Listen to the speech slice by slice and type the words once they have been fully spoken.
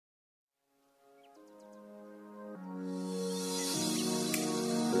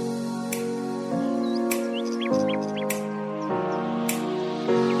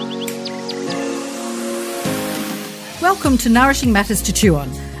Welcome to Nourishing Matters to Chew On,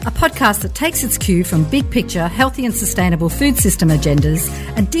 a podcast that takes its cue from big picture, healthy and sustainable food system agendas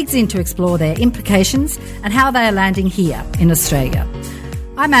and digs in to explore their implications and how they are landing here in Australia.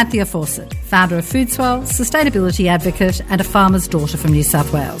 I'm Anthea Fawcett, founder of Foodswell, sustainability advocate and a farmer's daughter from New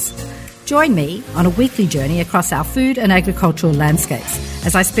South Wales. Join me on a weekly journey across our food and agricultural landscapes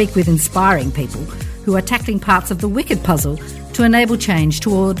as I speak with inspiring people who are tackling parts of the wicked puzzle to enable change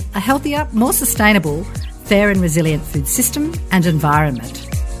toward a healthier, more sustainable, fair and resilient food system and environment.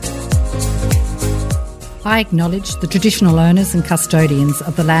 I acknowledge the traditional owners and custodians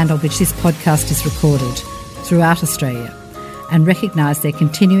of the land on which this podcast is recorded throughout Australia and recognise their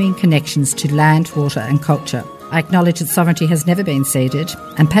continuing connections to land, water and culture. I acknowledge that sovereignty has never been ceded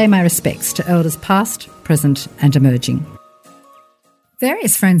and pay my respects to elders past, present and emerging.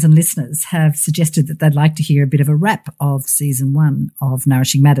 Various friends and listeners have suggested that they'd like to hear a bit of a wrap of Season 1 of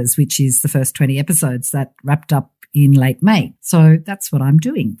Nourishing Matters, which is the first 20 episodes that wrapped up in late May. So that's what I'm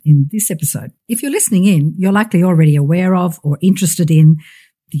doing in this episode. If you're listening in, you're likely already aware of or interested in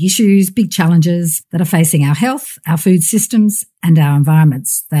the issues, big challenges that are facing our health, our food systems and our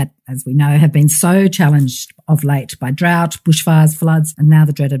environments that, as we know, have been so challenged of late by drought, bushfires, floods and now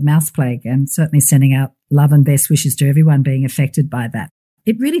the dreaded mouse plague, and certainly sending out love and best wishes to everyone being affected by that.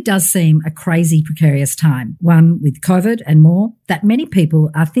 It really does seem a crazy, precarious time, one with COVID and more, that many people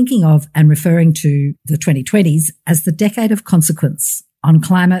are thinking of and referring to the 2020s as the decade of consequence on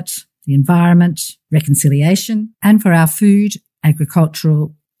climate, the environment, reconciliation, and for our food,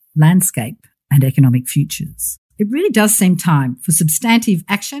 agricultural, landscape and economic futures. It really does seem time for substantive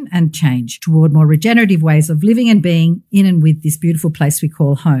action and change toward more regenerative ways of living and being in and with this beautiful place we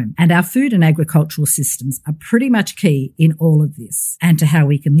call home. And our food and agricultural systems are pretty much key in all of this and to how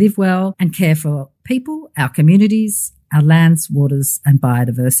we can live well and care for people, our communities, our lands, waters and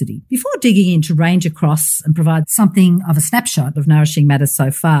biodiversity. Before digging in to range across and provide something of a snapshot of Nourishing Matters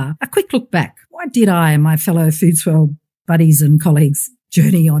so far, a quick look back. Why did I and my fellow Foodswell buddies and colleagues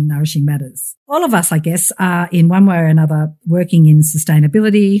journey on Nourishing Matters? All of us, I guess, are in one way or another working in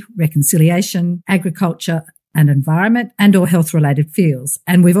sustainability, reconciliation, agriculture and environment and or health related fields.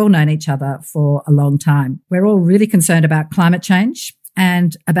 And we've all known each other for a long time. We're all really concerned about climate change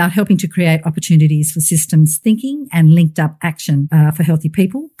and about helping to create opportunities for systems thinking and linked up action for healthy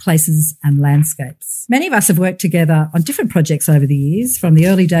people, places and landscapes. Many of us have worked together on different projects over the years, from the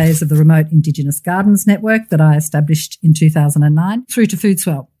early days of the Remote Indigenous Gardens Network that I established in 2009 through to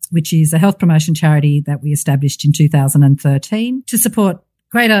Foodswell, which is a health promotion charity that we established in 2013 to support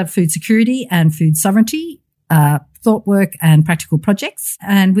greater food security and food sovereignty, thought work and practical projects,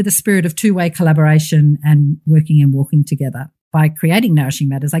 and with a spirit of two-way collaboration and working and walking together. By creating Nourishing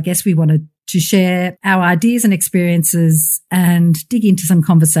Matters, I guess we wanted to share our ideas and experiences and dig into some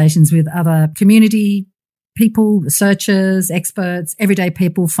conversations with other community people, researchers, experts, everyday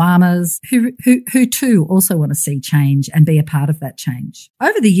people, farmers who too also want to see change and be a part of that change.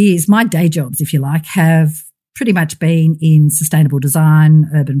 Over the years, my day jobs, if you like, have pretty much been in sustainable design,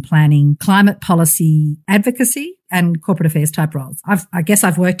 urban planning, climate policy, advocacy and corporate affairs type roles. I guess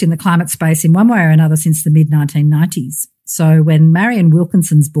I've worked in the climate space in one way or another since the mid-1990s. So when Marion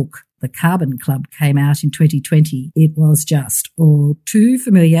Wilkinson's book, The Carbon Club, came out in 2020, it was just all too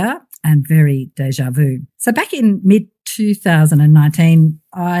familiar and very déjà vu. So back in mid-2019,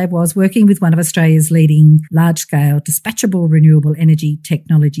 I was working with one of Australia's leading large-scale dispatchable renewable energy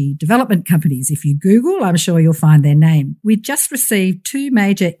technology development companies. If you Google, I'm sure you'll find their name. We'd just received 2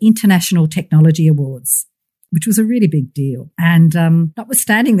 major international technology awards, which was a really big deal. And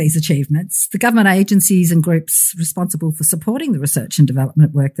notwithstanding these achievements, the government agencies and groups responsible for supporting the research and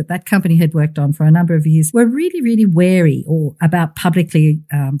development work that company had worked on for a number of years were really, really wary about publicly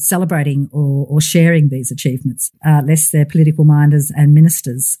celebrating or sharing these achievements, lest their political minders and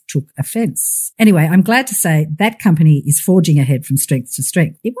ministers took offence. Anyway, I'm glad to say that company is forging ahead from strength to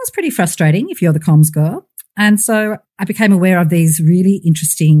strength. It was pretty frustrating if you're the comms girl. And so I became aware of these really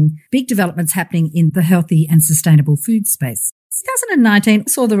interesting big developments happening in the healthy and sustainable food space. 2019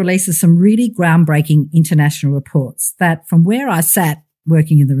 saw the release of some really groundbreaking international reports that, from where I sat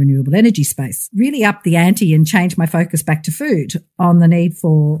working in the renewable energy space, really upped the ante and changed my focus back to food on the need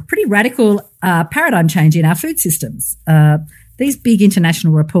for pretty radical paradigm change in our food systems. These big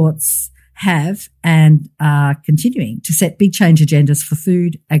international reports have and are continuing to set big change agendas for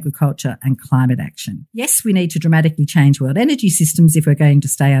food, agriculture and climate action. Yes, we need to dramatically change world energy systems if we're going to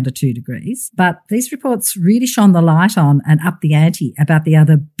stay under 2 degrees, but these reports really shone the light on and upped the ante about the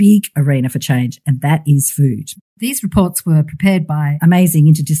other big arena for change, and that is food. These reports were prepared by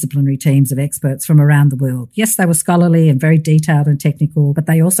amazing interdisciplinary teams of experts from around the world. Yes, they were scholarly and very detailed and technical, but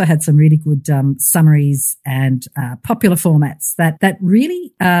they also had some really good summaries and popular formats that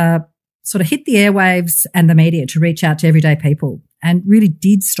really sort of hit the airwaves and the media to reach out to everyday people and really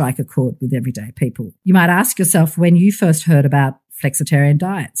did strike a chord with everyday people. You might ask yourself when you first heard about flexitarian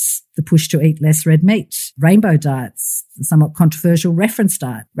diets, the push to eat less red meat, rainbow diets, the somewhat controversial reference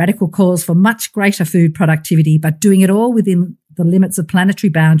diet, radical calls for much greater food productivity, but doing it all within the limits of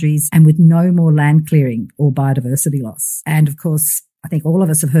planetary boundaries and with no more land clearing or biodiversity loss. And of course, I think all of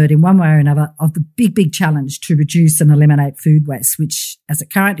us have heard in one way or another of the big challenge to reduce and eliminate food waste, which as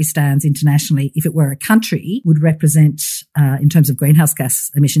it currently stands internationally, if it were a country, would represent, in terms of greenhouse gas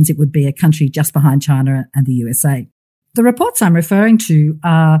emissions, it would be a country just behind China and the USA. The reports I'm referring to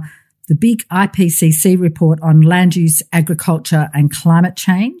are the big IPCC report on land use, agriculture and climate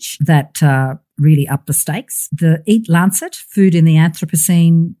change that really upped the stakes. The Eat Lancet, Food in the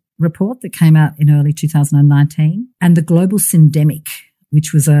Anthropocene report that came out in early 2019, and the Global Syndemic,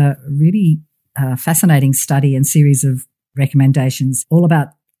 which was a really fascinating study and series of recommendations all about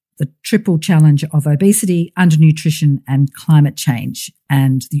the triple challenge of obesity, undernutrition and climate change,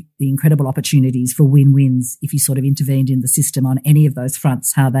 and the incredible opportunities for win-wins if you sort of intervened in the system on any of those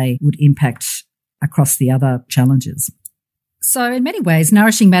fronts, how they would impact across the other challenges. So in many ways,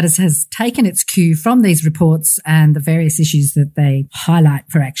 Nourishing Matters has taken its cue from these reports and the various issues that they highlight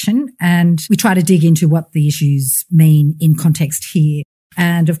for action. And we try to dig into what the issues mean in context here.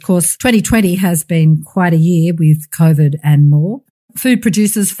 And of course, 2020 has been quite a year with COVID and more. Food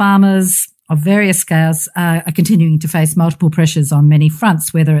producers, farmers of various scales are continuing to face multiple pressures on many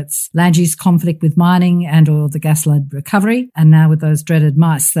fronts, whether it's land use conflict with mining and or the gas-led recovery, and now with those dreaded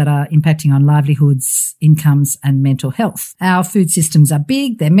mice that are impacting on livelihoods, incomes and mental health. Our food systems are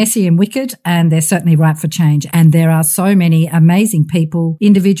big, they're messy and wicked, and they're certainly ripe for change. And there are so many amazing people,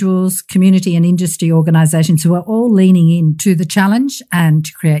 individuals, community and industry organisations who are all leaning into the challenge and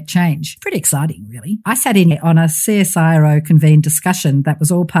to create change. Pretty exciting, really. I sat in on a CSIRO convened discussion that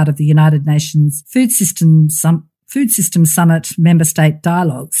was all part of the United Nations Food Systems Summit Member State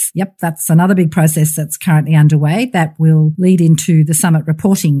Dialogues. Yep, that's another big process that's currently underway that will lead into the summit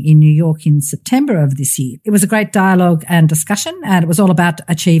reporting in New York in September of this year. It was a great dialogue and discussion, and it was all about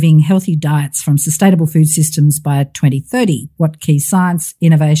achieving healthy diets from sustainable food systems by 2030, what key science,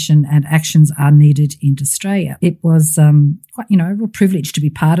 innovation and actions are needed in Australia. It was quite, a real privilege to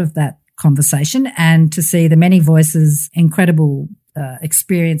be part of that conversation and to see the many voices, incredible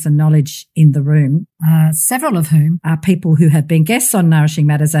experience and knowledge in the room, several of whom are people who have been guests on Nourishing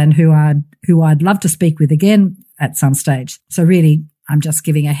Matters and who I'd love to speak with again at some stage. So really, I'm just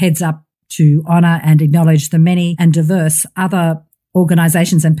giving a heads up to honour and acknowledge the many and diverse other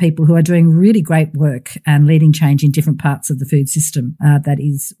organisations and people who are doing really great work and leading change in different parts of the food system that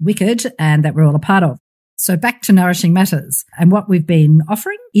is wicked and that we're all a part of. So back to Nourishing Matters and what we've been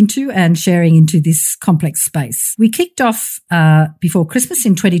offering into and sharing into this complex space. We kicked off before Christmas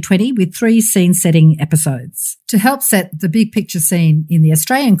in 2020 with 3 scene-setting episodes. To help set the big picture scene in the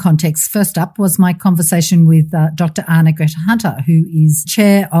Australian context, first up was my conversation with Dr. Anna Greta Hunter, who is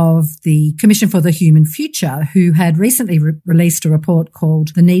chair of the Commission for the Human Future, who had recently released a report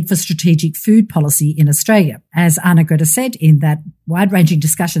called The Need for Strategic Food Policy in Australia. As Anna Greta said in that wide-ranging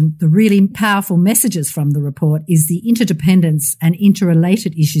discussion, the really powerful messages from the report is the interdependence and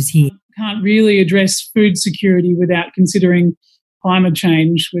interrelated issues here. Can't really address food security without considering climate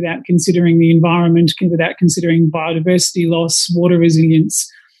change, without considering the environment, without considering biodiversity loss, water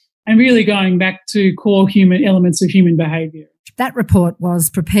resilience, and really going back to core human elements of human behaviour. That report was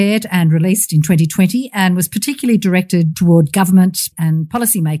prepared and released in 2020 and was particularly directed toward government and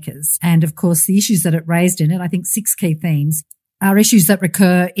policymakers. And of course, the issues that it raised in it, I think 6 key themes, are issues that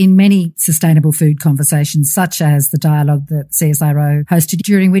recur in many sustainable food conversations, such as the dialogue that CSIRO hosted,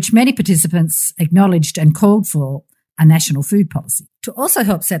 during which many participants acknowledged and called for a national food policy. To also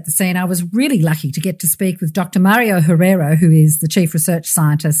help set the scene, I was really lucky to get to speak with Dr. Mario Herrero, who is the Chief Research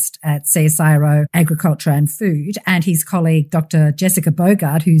Scientist at CSIRO Agriculture and Food, and his colleague, Dr. Jessica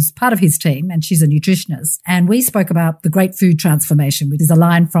Bogard, who's part of his team, and she's a nutritionist. And we spoke about the great food transformation, which is a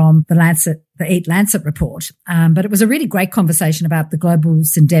line from the Eat Lancet report. But it was a really great conversation about the global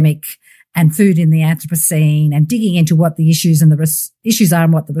syndemic and food in the Anthropocene and digging into what the issues and the issues are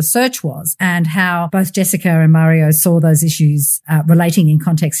and what the research was and how both Jessica and Mario saw those issues relating in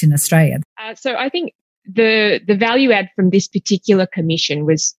context in Australia. So I think the value add from this particular commission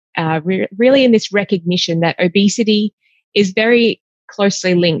was really in this recognition that obesity is very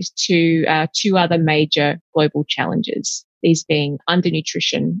closely linked to 2 other major global challenges, these being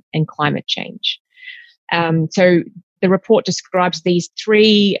undernutrition and climate change. So the report describes these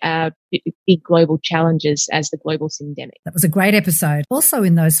three big global challenges as the global syndemic. That was a great episode. Also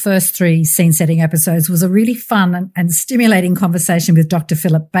in those first 3 scene-setting episodes was a really fun and stimulating conversation with Dr.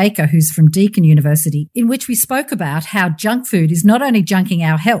 Philip Baker, who's from Deakin University, in which we spoke about how junk food is not only junking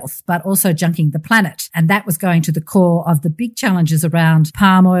our health, but also junking the planet. And that was going to the core of the big challenges around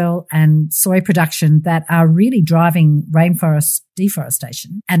palm oil and soy production that are really driving rainforest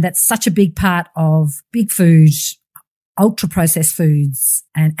deforestation. And that's such a big part of big food, ultra-processed foods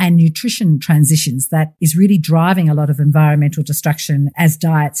and nutrition transitions that is really driving a lot of environmental destruction as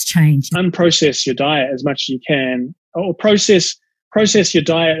diets change. Unprocess your diet as much as you can, or process your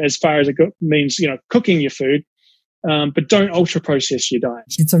diet as far as it means, cooking your food, but don't ultra-process your diet.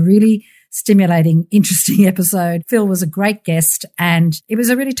 It's a really stimulating, interesting episode. Phil was a great guest, and it was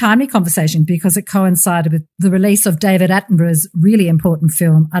a really timely conversation because it coincided with the release of David Attenborough's really important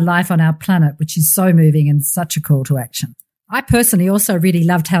film, A Life on Our Planet, which is so moving and such a call to action. I personally also really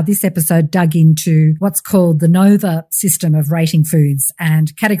loved how this episode dug into what's called the NOVA system of rating foods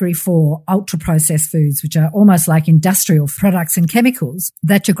and Category 4 ultra-processed foods, which are almost like industrial products and chemicals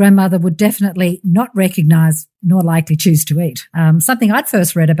that your grandmother would definitely not recognise nor likely choose to eat. Something I'd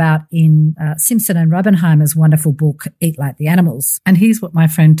first read about in Simpson and Rubenheimer's wonderful book, Eat Like the Animals. And here's what my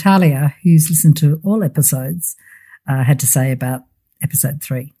friend Talia, who's listened to all episodes, had to say about episode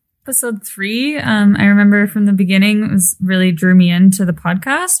 3. Episode 3, I remember from the beginning, it really drew me into the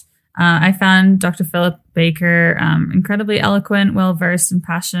podcast. I found Dr. Philip Baker incredibly eloquent, well-versed, and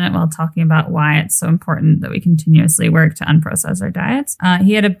passionate while talking about why it's so important that we continuously work to unprocess our diets.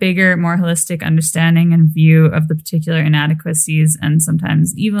 He had a bigger, more holistic understanding and view of the particular inadequacies and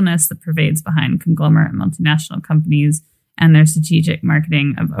sometimes evilness that pervades behind conglomerate multinational companies and their strategic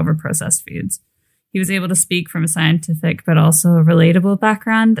marketing of overprocessed foods. He was able to speak from a scientific but also a relatable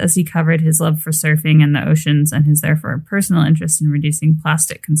background as he covered his love for surfing and the oceans and his therefore personal interest in reducing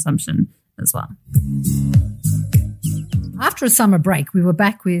plastic consumption as well. After a summer break, we were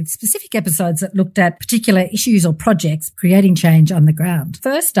back with specific episodes that looked at particular issues or projects creating change on the ground.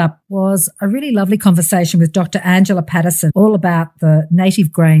 First up was a really lovely conversation with Dr. Angela Patterson all about the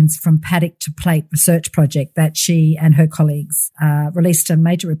native grains from paddock to plate research project that she and her colleagues released a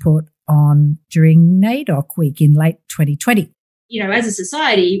major report on during NAIDOC week in late 2020. As a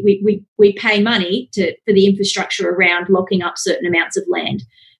society, we pay money for the infrastructure around locking up certain amounts of land.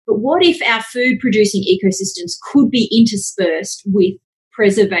 But what if our food-producing ecosystems could be interspersed with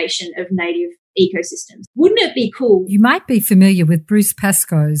preservation of native ecosystems? Wouldn't it be cool? You might be familiar with Bruce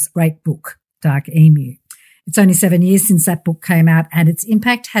Pascoe's great book, Dark Emu. It's only 7 years since that book came out and its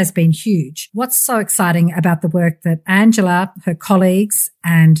impact has been huge. What's so exciting about the work that Angela, her colleagues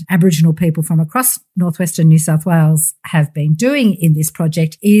and Aboriginal people from across northwestern New South Wales have been doing in this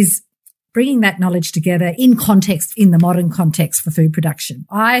project is bringing that knowledge together in context, in the modern context for food production.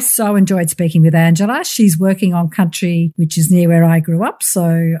 I so enjoyed speaking with Angela. She's working on country which is near where I grew up,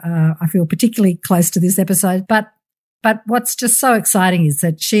 so I feel particularly close to this episode. But what's just so exciting is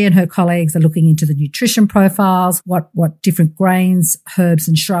that she and her colleagues are looking into the nutrition profiles, what different grains, herbs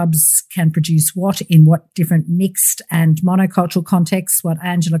and shrubs can produce what in what different mixed and monocultural contexts, what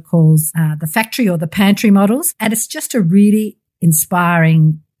Angela calls the factory or the pantry models. And it's just a really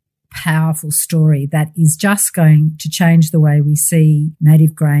inspiring, powerful story that is just going to change the way we see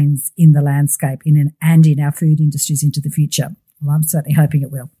native grains in the landscape and in our food industries into the future. Well, I'm certainly hoping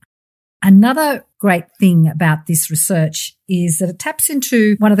it will. Another great thing about this research is that it taps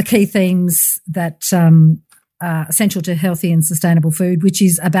into one of the key themes that are essential to healthy and sustainable food, which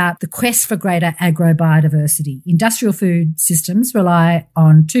is about the quest for greater agrobiodiversity. Industrial food systems rely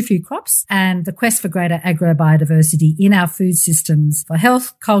on too few crops, and the quest for greater agrobiodiversity in our food systems for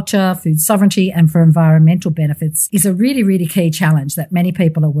health, culture, food sovereignty, and for environmental benefits is a really, really key challenge that many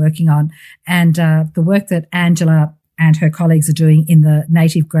people are working on. And the work that Angela and her colleagues are doing in the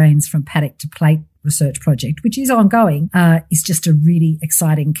Native Grains from Paddock to Plate research project, which is ongoing, is just a really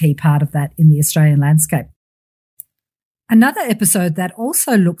exciting key part of that in the Australian landscape. Another episode that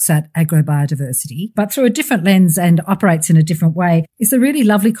also looks at agrobiodiversity, but through a different lens and operates in a different way, is a really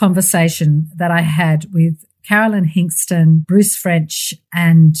lovely conversation that I had with Carolyn Hinkston, Bruce French,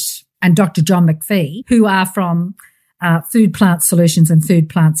 and Dr. John McPhee, who are from Food Plant Solutions and Food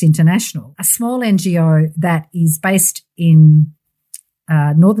Plants International, a small NGO that is based in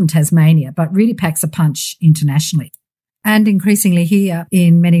northern Tasmania, but really packs a punch internationally and increasingly here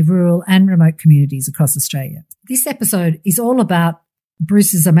in many rural and remote communities across Australia. This episode is all about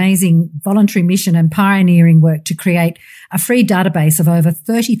Bruce's amazing voluntary mission and pioneering work to create a free database of over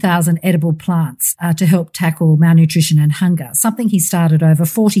 30,000 edible plants to help tackle malnutrition and hunger, something he started over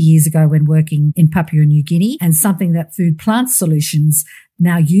 40 years ago when working in Papua New Guinea, and something that Food Plant Solutions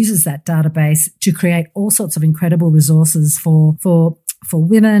now uses that database to create all sorts of incredible resources for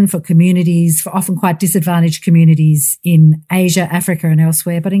women, for communities, for often quite disadvantaged communities in Asia, Africa and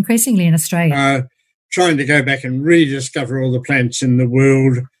elsewhere, but increasingly in Australia. Trying to go back and rediscover all the plants in the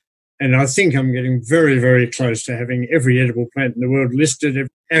world. And I think I'm getting very, very close to having every edible plant in the world listed.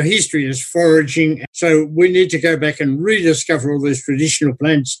 Our history is foraging, so we need to go back and rediscover all these traditional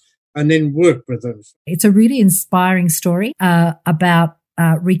plants and then work with them. It's a really inspiring story about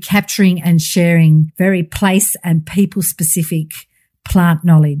recapturing and sharing very place and people-specific plant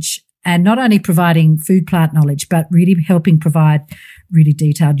knowledge, and not only providing food plant knowledge, but really helping provide really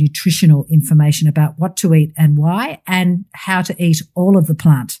detailed nutritional information about what to eat and why, and how to eat all of the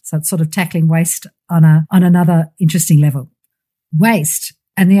plant. So it's sort of tackling waste on another interesting level. Waste,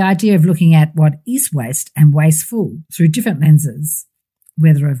 and the idea of looking at what is waste and wasteful through different lenses,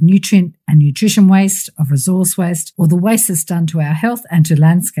 whether of nutrient and nutrition waste, of resource waste, or the waste that's done to our health and to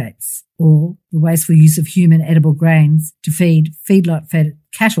landscapes, or the wasteful use of human edible grains to feed feedlot-fed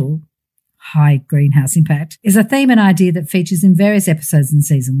cattle, high greenhouse impact, is a theme and idea that features in various episodes in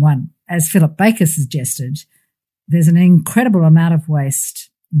season 1. As Philip Baker suggested, there's an incredible amount of waste,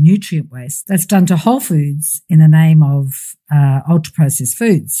 nutrient waste, that's done to whole foods in the name of ultra-processed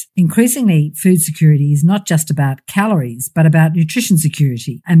foods. Increasingly, food security is not just about calories, but about nutrition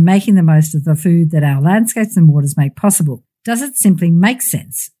security and making the most of the food that our landscapes and waters make possible. Does it simply make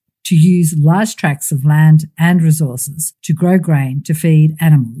sense to use large tracts of land and resources to grow grain to feed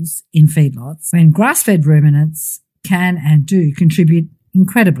animals in feedlots when grass-fed ruminants can and do contribute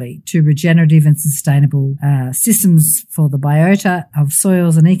incredibly to regenerative and sustainable systems for the biota of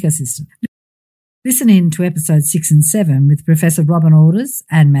soils and ecosystems? Listen in to episodes 6 and 7 with Professor Robin Alders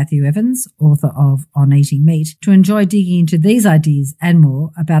and Matthew Evans, author of On Eating Meat, to enjoy digging into these ideas and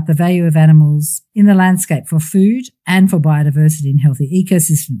more about the value of animals in the landscape for food and for biodiversity in healthy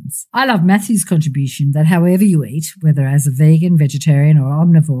ecosystems. I love Matthew's contribution that however you eat, whether as a vegan, vegetarian or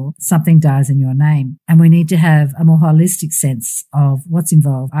omnivore, something dies in your name. And we need to have a more holistic sense of what's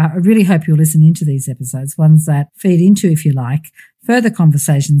involved. I really hope you'll listen into these episodes, ones that feed into, if you like, further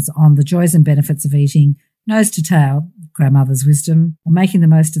conversations on the joys and benefits of eating nose to tail, grandmother's wisdom, or making the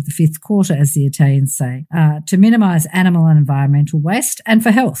most of the fifth quarter, as the Italians say, to minimise animal and environmental waste, and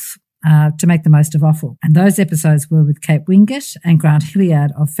for health, to make the most of offal. And those episodes were with Kate Wingate and Grant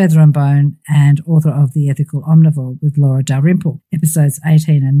Hilliard of Feather and Bone and author of The Ethical Omnivore with Laura Dalrymple, episodes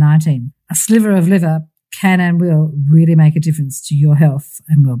 18 and 19. A sliver of liver can and will really make a difference to your health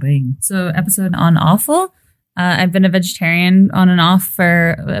and well-being. So episode on offal. I've been a vegetarian on and off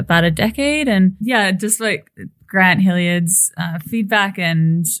for about a decade, and yeah, just like Grant Hilliard's feedback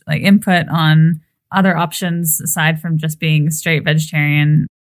and like input on other options aside from just being a straight vegetarian.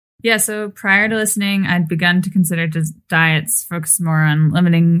 Yeah, so prior to listening, I'd begun to consider diets focused more on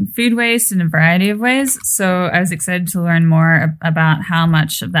limiting food waste in a variety of ways. So I was excited to learn more about how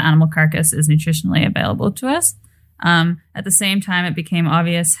much of the animal carcass is nutritionally available to us. At the same time, it became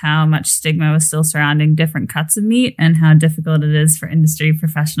obvious how much stigma was still surrounding different cuts of meat and how difficult it is for industry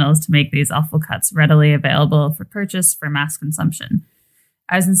professionals to make these offal cuts readily available for purchase for mass consumption.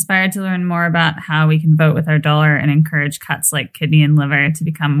 I was inspired to learn more about how we can vote with our dollar and encourage cuts like kidney and liver to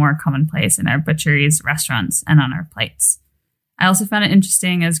become more commonplace in our butcheries, restaurants, and on our plates. I also found it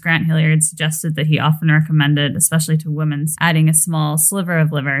interesting, as Grant Hilliard suggested that he often recommended, especially to women, adding a small sliver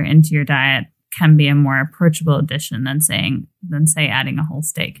of liver into your diet can be a more approachable addition than say adding a whole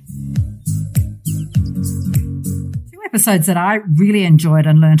steak. Two episodes that I really enjoyed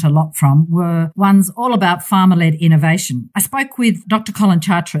and learnt a lot from were ones all about farmer-led innovation. I spoke with Dr. Colin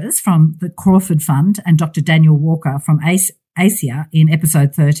Chartres from the Crawford Fund and Dr. Daniel Walker from ASIA in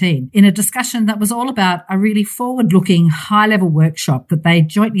episode 13 in a discussion that was all about a really forward-looking high-level workshop that they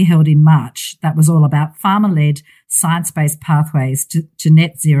jointly held in March that was all about farmer-led science-based pathways to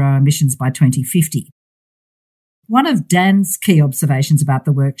net zero emissions by 2050. One of Dan's key observations about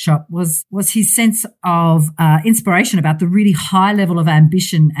the workshop was his sense of inspiration about the really high level of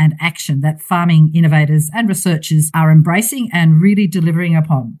ambition and action that farming innovators and researchers are embracing and really delivering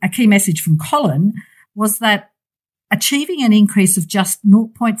upon. A key message from Colin was that achieving an increase of just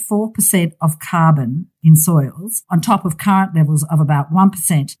 0.4% of carbon in soils on top of current levels of about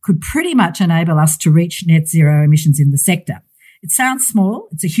 1% could pretty much enable us to reach net zero emissions in the sector. It sounds small.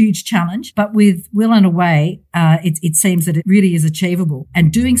 It's a huge challenge, but with will and a way, it seems that it really is achievable.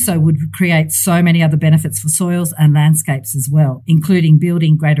 And doing so would create so many other benefits for soils and landscapes as well, including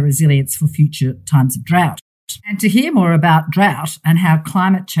building greater resilience for future times of drought. And to hear more about drought and how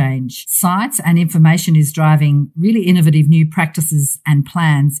climate change, science and information is driving really innovative new practices and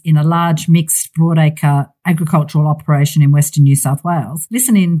plans in a large mixed broadacre agricultural operation in Western New South Wales,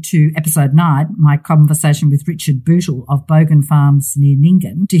 listen in to episode 9, my conversation with Richard Bootle of Bogan Farms near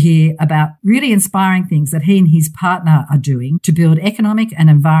Nyngan, to hear about really inspiring things that he and his partner are doing to build economic and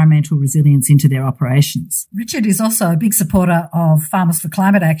environmental resilience into their operations. Richard is also a big supporter of Farmers for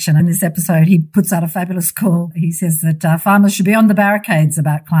Climate Action. In this episode, he puts out a fabulous call. He says that farmers should be on the barricades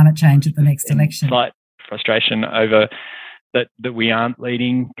about climate change at the next election. Slight frustration over that we aren't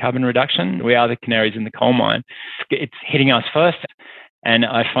leading carbon reduction. We are the canaries in the coal mine. It's hitting us first, and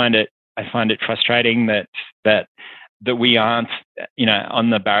I find it frustrating that we aren't, on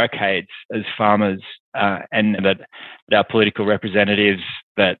the barricades as farmers, and that our political representatives,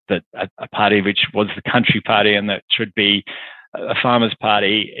 that a party which was the Country Party and that should be a farmers'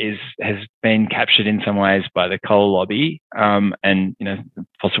 party has been captured in some ways by the coal lobby, and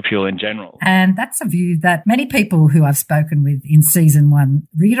fossil fuel in general. And that's a view that many people who I've spoken with in season 1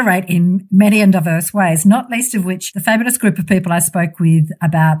 reiterate in many and diverse ways, not least of which the fabulous group of people I spoke with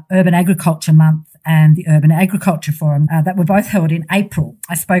about Urban Agriculture Month and the Urban Agriculture Forum that were both held in April.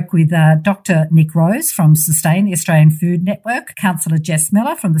 I spoke with Dr. Nick Rose from Sustain, the Australian Food Network, Councillor Jess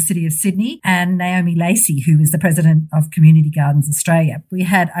Miller from the City of Sydney, and Naomi Lacey, who is the President of Community Gardens Australia. We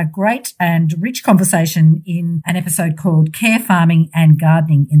had a great and rich conversation in an episode called Care Farming and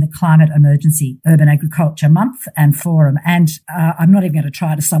Gardening in the Climate Emergency, Urban Agriculture Month and Forum. And I'm not even going to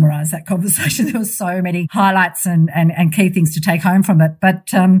try to summarise that conversation. There were so many highlights and key things to take home from it.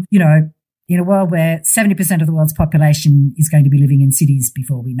 But, in a world where 70% of the world's population is going to be living in cities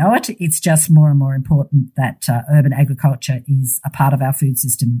before we know it, it's just more and more important that urban agriculture is a part of our food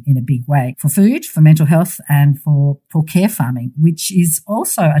system in a big way for food, for mental health, and for care farming, which is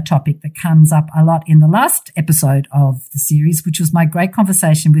also a topic that comes up a lot in the last episode of the series, which was my great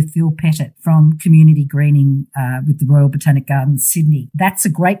conversation with Phil Pettit from Community Greening with the Royal Botanic Gardens, Sydney. That's a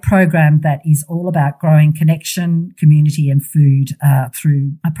great program that is all about growing connection, community and food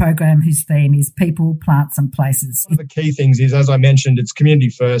through a program whose theme is people, plants and places. One of the key things is, as I mentioned, it's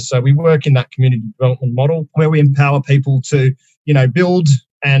community first. So we work in that community development model where we empower people to, build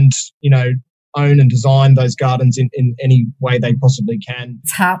and, own and design those gardens in any way they possibly can.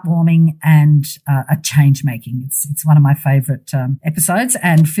 It's heartwarming and a change-making. It's one of my favourite episodes.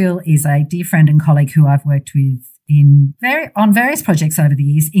 And Phil is a dear friend and colleague who I've worked with on various projects over the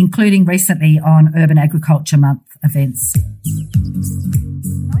years, including recently on Urban Agriculture Month events.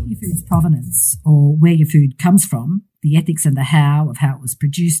 Knowing your food's provenance, or where your food comes from, the ethics and the how of how it was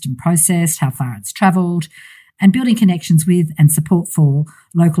produced and processed, how far it's travelled, and building connections with and support for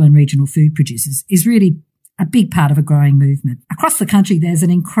local and regional food producers is really a big part of a growing movement. Across the country, there's an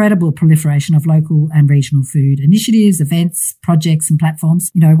incredible proliferation of local and regional food initiatives, events, projects and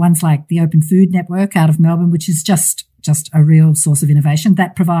platforms. Ones like the Open Food Network out of Melbourne, which is just a real source of innovation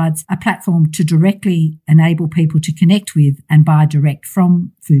that provides a platform to directly enable people to connect with and buy direct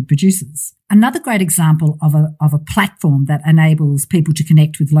from food producers. Another great example of a platform that enables people to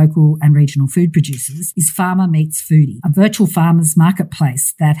connect with local and regional food producers is Farmer Meets Foodie, a virtual farmers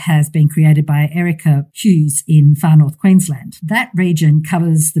marketplace that has been created by Erica Hughes in far north Queensland. That region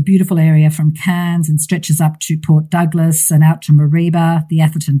covers the beautiful area from Cairns and stretches up to Port Douglas and out to Mareeba, the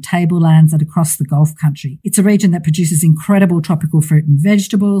Atherton Tablelands and across the Gulf country. It's a region that produces incredible tropical fruit and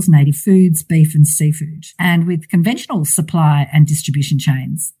vegetables, native foods, beef and seafood. And with conventional supply and distribution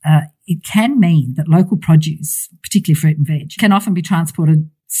chains, it can mean that local produce, particularly fruit and veg, can often be transported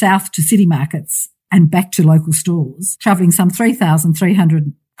south to city markets and back to local stores, travelling some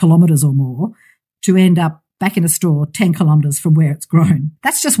 3,300 kilometres or more to end up back in a store 10 kilometres from where it's grown.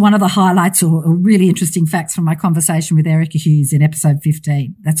 That's just one of the highlights or really interesting facts from my conversation with Erica Hughes in episode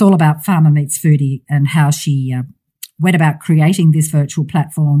 15. That's all about Farmer Meets Foodie and how she went about creating this virtual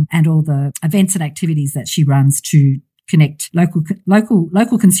platform and all the events and activities that she runs to connect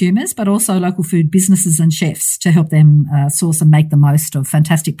local consumers, but also local food businesses and chefs to help them source and make the most of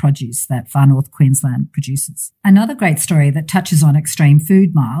fantastic produce that far north Queensland produces. Another great story that touches on extreme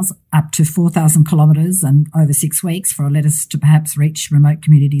food miles, up to 4,000 kilometres and over 6 weeks for a lettuce to perhaps reach remote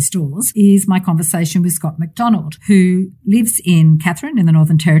community stores, is my conversation with Scott McDonald, who lives in Katherine in the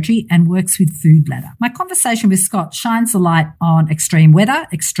Northern Territory and works with Food Ladder. My conversation with Scott shines a light on extreme weather,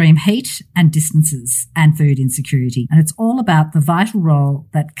 extreme heat and distances and food insecurity. And it's all about the vital role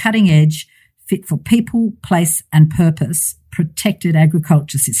that cutting-edge, fit for people, place and purpose protected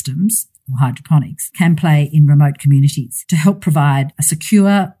agriculture systems, or hydroponics, can play in remote communities to help provide a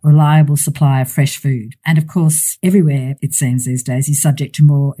secure, reliable supply of fresh food. And of course, everywhere, it seems these days, is subject to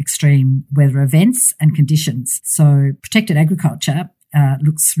more extreme weather events and conditions. So protected agriculture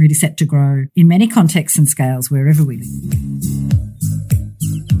looks really set to grow in many contexts and scales wherever we live.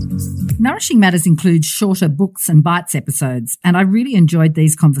 Nourishing Matters includes shorter books and bites episodes, and I really enjoyed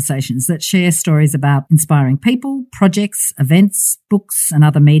these conversations that share stories about inspiring people, projects, events, books and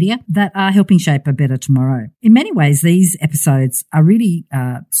other media that are helping shape a better tomorrow. In many ways, these episodes are really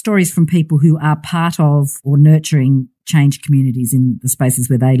stories from people who are part of or nurturing change communities in the spaces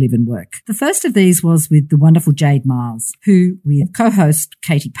where they live and work. The first of these was with the wonderful Jade Miles, who, with co-host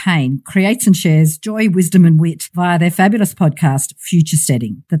Katie Payne, creates and shares joy, wisdom and wit via their fabulous podcast, Future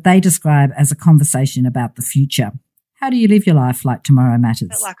Steading, that they describe as a conversation about the future. How do you live your life like tomorrow matters?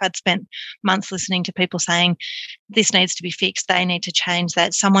 I felt like I'd spent months listening to people saying, this needs to be fixed, they need to change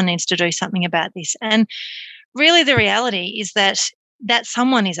that, someone needs to do something about this. And really the reality is that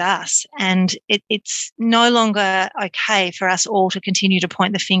someone is us, and it's no longer okay for us all to continue to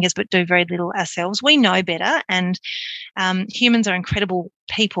point the fingers but do very little ourselves. We know better, and humans are incredible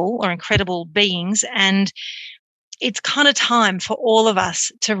people or incredible beings, and it's kind of time for all of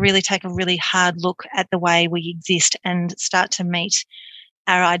us to really take a really hard look at the way we exist and start to meet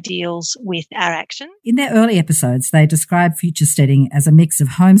our ideals with our action. In their early episodes, they describe future steading as a mix of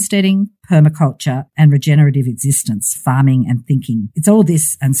homesteading, permaculture and regenerative existence, farming and thinking. It's all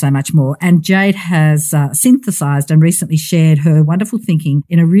this and so much more. And Jade has synthesized and recently shared her wonderful thinking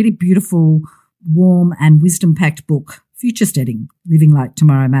in a really beautiful, warm and wisdom-packed book, Future Steading, Living Like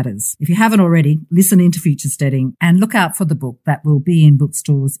Tomorrow Matters. If you haven't already, listen into Future Steading and look out for the book that will be in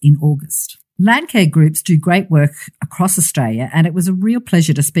bookstores in August. Landcare groups do great work across Australia, and it was a real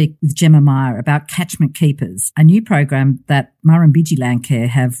pleasure to speak with Gemma Meyer about Catchment Keepers, a new program that Murrumbidgee Landcare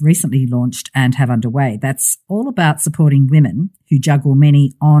have recently launched and have underway. That's all about supporting women who juggle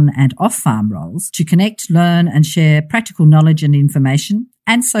many on and off-farm roles to connect, learn and share practical knowledge and information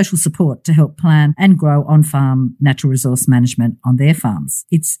and social support to help plan and grow on-farm natural resource management on their farms.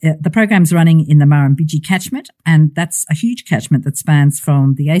 It's the program's running in the Murrumbidgee catchment, and that's a huge catchment that spans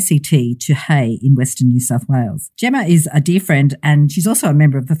from the ACT to Hay in Western New South Wales. Gemma is a dear friend, and she's also a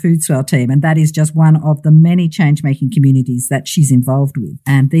member of the Food Swell team, and that is just one of the many change-making communities that she's involved with.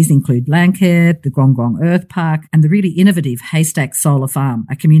 And these include Landcare, the Grong Grong Earth Park, and the really innovative Haystack Solar Farm,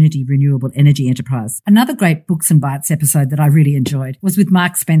 a community renewable energy enterprise. Another great Books and Bites episode that I really enjoyed was with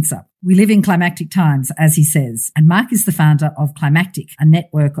Mark Spencer. We live in climactic times, as he says, and Mark is the founder of Climactic, a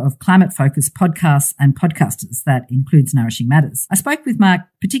network of climate-focused podcasts and podcasters that includes Nourishing Matters. I spoke with Mark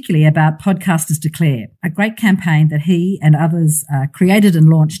particularly about Podcasters Declare, a great campaign that he and others created and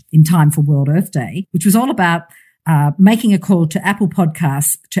launched in time for World Earth Day, which was all about making a call to Apple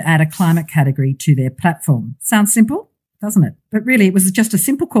Podcasts to add a climate category to their platform. Sounds simple, doesn't it? But really, it was just a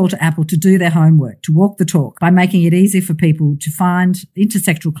simple call to Apple to do their homework, to walk the talk by making it easy for people to find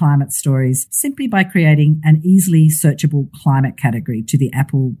intersectoral climate stories simply by creating an easily searchable climate category to the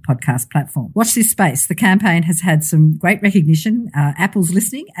Apple podcast platform. Watch this space. The campaign has had some great recognition. Apple's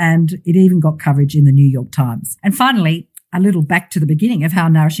listening, and it even got coverage in the New York Times. And finally, a little back to the beginning of how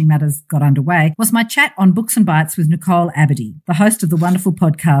Nourishing Matters got underway was my chat on Books and Bites with Nicole Abadie, the host of the wonderful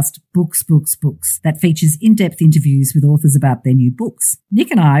podcast Books, Books, Books, that features in-depth interviews with authors about their new books. Nick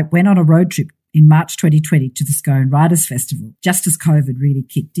and I went on a road trip in March 2020 to the Scone Writers Festival, just as COVID really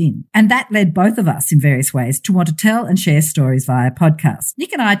kicked in. And that led both of us in various ways to want to tell and share stories via podcast.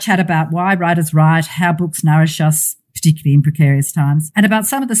 Nick and I chat about why writers write, how books nourish us, particularly in precarious times, and about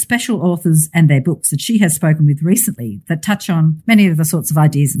some of the special authors and their books that she has spoken with recently that touch on many of the sorts of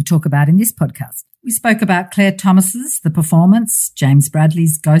ideas we talk about in this podcast. We spoke about Claire Thomas's The Performance, James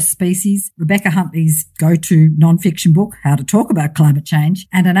Bradley's Ghost Species, Rebecca Huntley's go-to non-fiction book, How to Talk About Climate Change,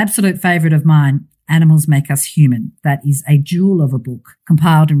 and an absolute favourite of mine, Animals Make Us Human. That is a jewel of a book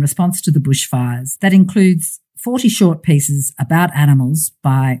compiled in response to the bushfires that includes 40 short pieces about animals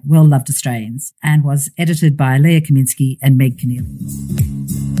by well-loved Australians and was edited by Leah Kaminsky and Meg Keneally.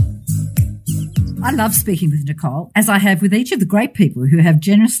 I love speaking with Nicole, as I have with each of the great people who have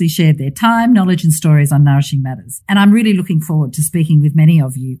generously shared their time, knowledge and stories on Nourishing Matters. And I'm really looking forward to speaking with many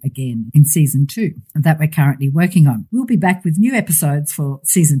of you again in Season 2 that we're currently working on. We'll be back with new episodes for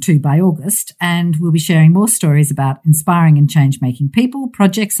Season 2 by August, and we'll be sharing more stories about inspiring and change-making people,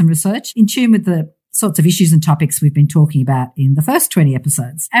 projects and research in tune with the sorts of issues and topics we've been talking about in the first 20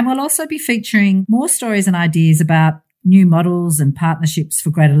 episodes. And we'll also be featuring more stories and ideas about new models and partnerships for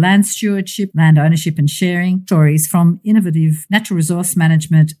greater land stewardship, land ownership and sharing, stories from innovative natural resource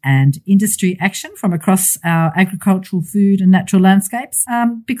management and industry action from across our agricultural, food and natural landscapes,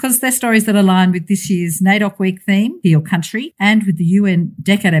 because they're stories that align with this year's NAIDOC Week theme, Heal Country, and with the UN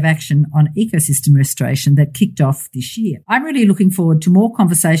Decade of Action on Ecosystem Restoration that kicked off this year. I'm really looking forward to more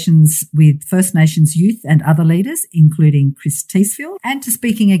conversations with First Nations youth and other leaders, including Chris Teesfield, and to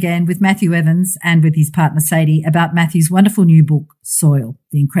speaking again with Matthew Evans and with his partner Sadie about Matthew's wonderful new book, Soil,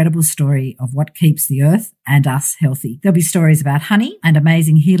 the incredible story of what keeps the earth and us healthy. There'll be stories about honey and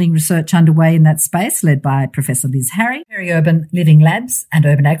amazing healing research underway in that space, led by Professor Liz Harry, Peri-Urban Living Labs and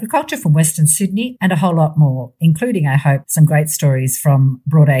Urban Agriculture from Western Sydney, and a whole lot more, including, I hope, some great stories from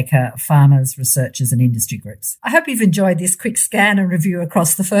Broadacre farmers, researchers and industry groups. I hope you've enjoyed this quick scan and review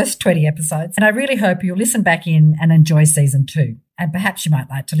across the first 20 episodes, and I really hope you'll listen back in and enjoy season 2. And perhaps you might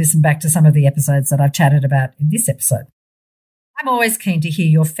like to listen back to some of the episodes that I've chatted about in this episode. I'm always keen to hear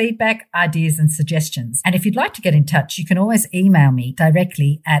your feedback, ideas and suggestions. And if you'd like to get in touch, you can always email me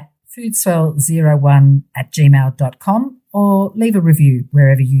directly at foodswell01@gmail.com or leave a review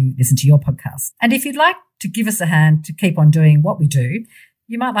wherever you listen to your podcast. And if you'd like to give us a hand to keep on doing what we do,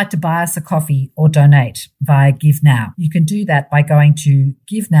 you might like to buy us a coffee or donate via Give Now. You can do that by going to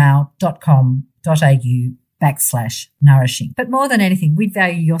givenow.com.au/nourishing. But more than anything, we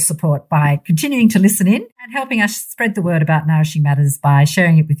value your support by continuing to listen in and helping us spread the word about Nourishing Matters by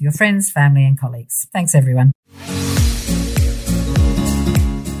sharing it with your friends, family and colleagues. Thanks, everyone.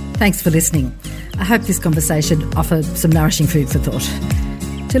 Thanks for listening. I hope this conversation offered some nourishing food for thought.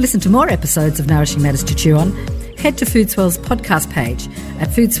 To listen to more episodes of Nourishing Matters to Chew On, head to Foodswell's podcast page at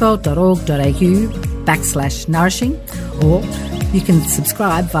foodswell.org.au/nourishing, or you can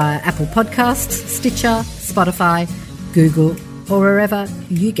subscribe via Apple Podcasts, Stitcher, Spotify, Google, or wherever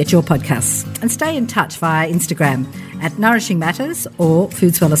you get your podcasts. And stay in touch via Instagram at Nourishing Matters or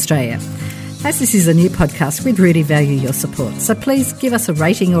Foodswell Australia. As this is a new podcast, we'd really value your support. So please give us a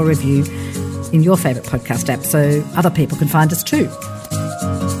rating or review in your favourite podcast app so other people can find us too.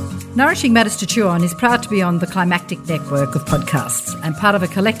 Nourishing Matters to Chew On is proud to be on the Climactic network of podcasts and part of a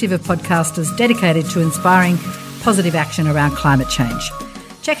collective of podcasters dedicated to inspiring positive action around climate change.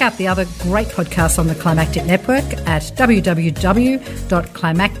 Check out the other great podcasts on the Climactic network at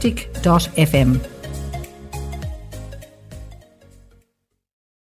www.climactic.fm.